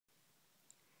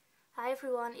Hi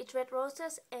everyone, it's Red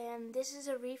Roses and this is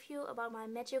a review about my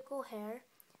magical hair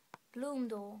Bloom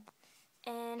doll.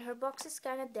 And her box is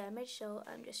kind of damaged, so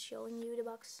I'm just showing you the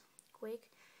box quick.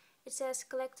 It says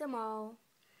collect them all,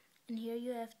 and here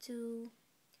you have two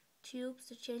tubes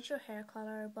to change your hair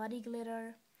color, body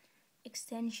glitter,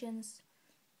 extensions,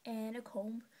 and a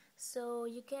comb. So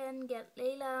you can get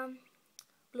Layla,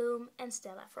 Bloom, and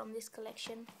Stella from this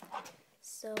collection.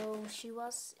 So she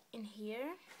was in here.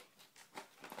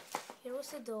 Here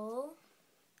was the doll,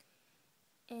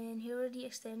 and here are the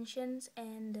extensions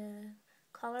and the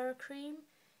color cream,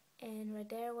 and right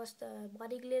there was the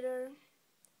body glitter,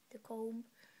 the comb.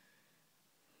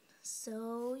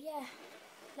 So yeah,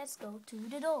 let's go to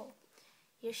the doll.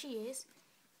 Here she is,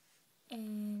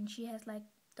 and she has like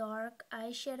dark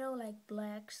eyeshadow, like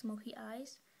black smoky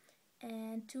eyes,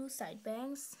 and two side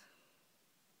bangs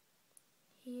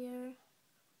here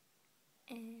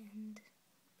and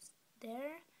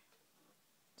there.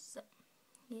 So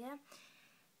yeah,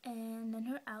 and then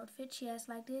her outfit, she has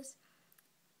like this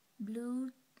blue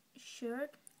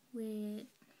shirt with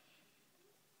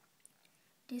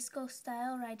disco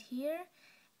style right here,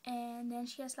 and then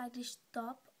she has like this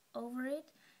top over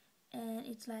it, and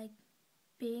it's like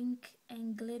pink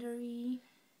and glittery.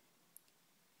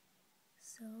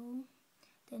 So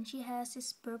then she has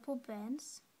this purple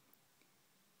bands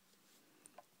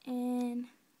and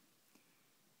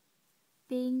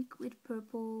pink with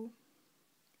purple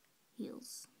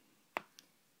heels.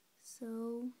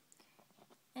 So,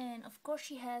 and of course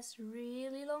she has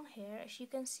really long hair, as you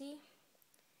can see.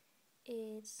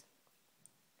 It's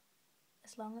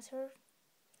as long as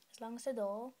the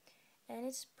doll, and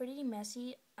it's pretty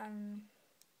messy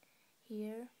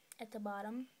here at the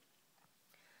bottom,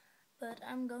 but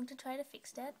I'm going to try to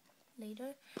fix that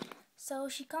later. So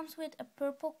she comes with a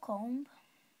purple comb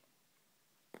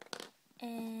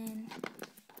and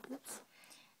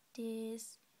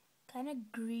this kind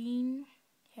of green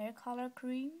hair color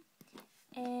cream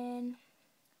and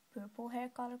purple hair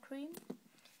color cream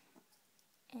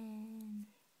and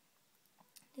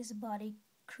this body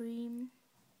cream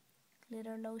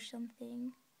glitter lotion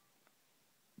thing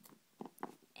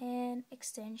and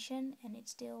extension, and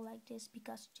it's still like this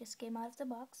because it just came out of the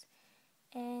box,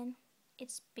 and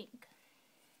it's pink.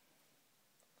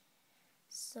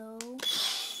 So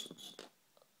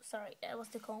sorry, that was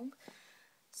the comb.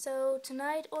 So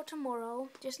tonight or tomorrow,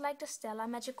 just like the Stella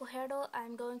magical hair doll,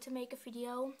 I'm going to make a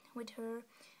video with her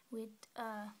with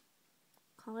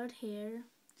colored hair,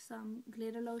 some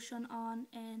glitter lotion on,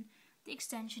 and the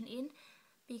extension in,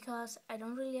 because I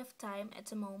don't really have time at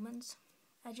the moment.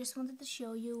 I just wanted to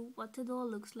show you what the doll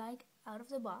looks like out of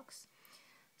the box.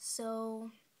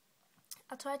 So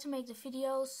I'll try to make the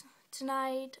videos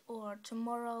tonight or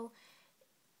tomorrow.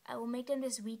 I will make them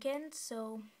this weekend,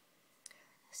 so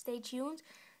stay tuned.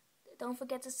 Don't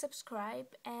forget to subscribe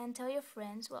and tell your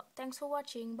friends. Well, thanks for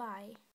watching. Bye.